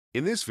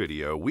In this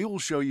video, we will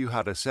show you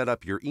how to set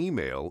up your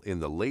email in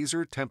the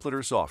Laser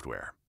Templater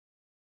software.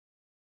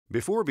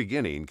 Before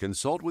beginning,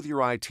 consult with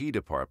your IT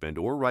department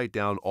or write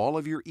down all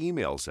of your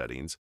email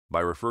settings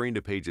by referring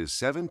to pages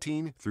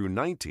 17 through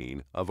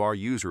 19 of our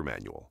user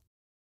manual.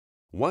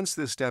 Once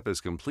this step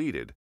is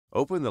completed,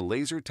 open the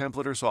Laser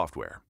Templater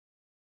software.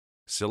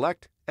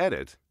 Select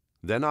Edit,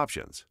 then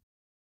Options.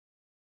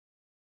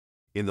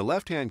 In the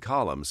left-hand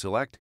column,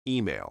 select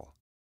Email.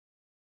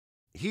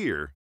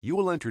 Here, you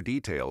will enter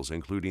details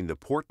including the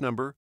port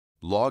number,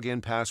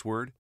 login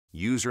password,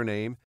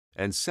 username,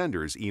 and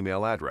sender's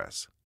email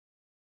address.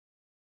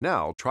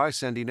 Now, try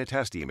sending a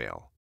test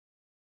email.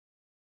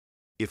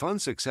 If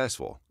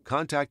unsuccessful,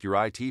 contact your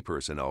IT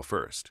personnel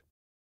first.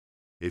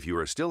 If you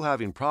are still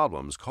having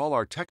problems, call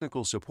our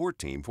technical support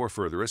team for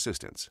further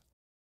assistance.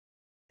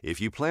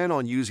 If you plan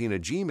on using a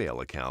Gmail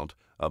account,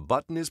 a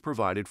button is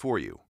provided for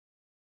you.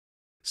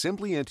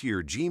 Simply enter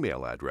your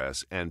Gmail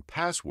address and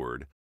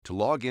password to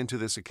log into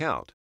this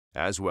account,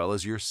 as well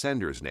as your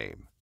sender's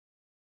name.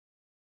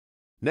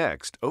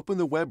 Next, open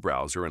the web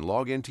browser and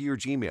log into your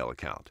Gmail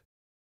account.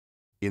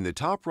 In the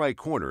top right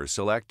corner,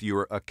 select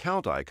your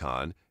account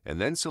icon and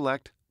then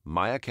select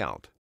My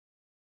Account.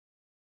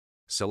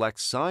 Select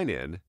Sign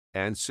In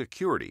and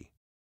Security.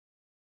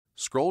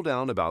 Scroll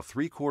down about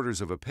 3/4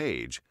 of a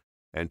page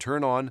and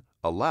turn on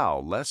Allow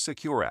Less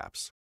Secure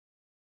Apps.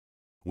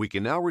 We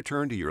can now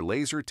return to your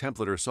Laser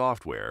Templater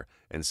software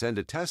and send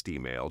a test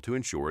email to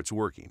ensure it's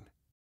working.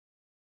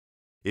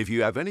 If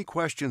you have any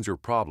questions or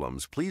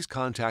problems, please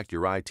contact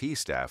your IT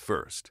staff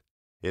first.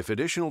 If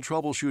additional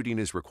troubleshooting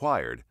is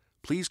required,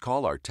 please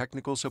call our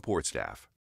technical support staff.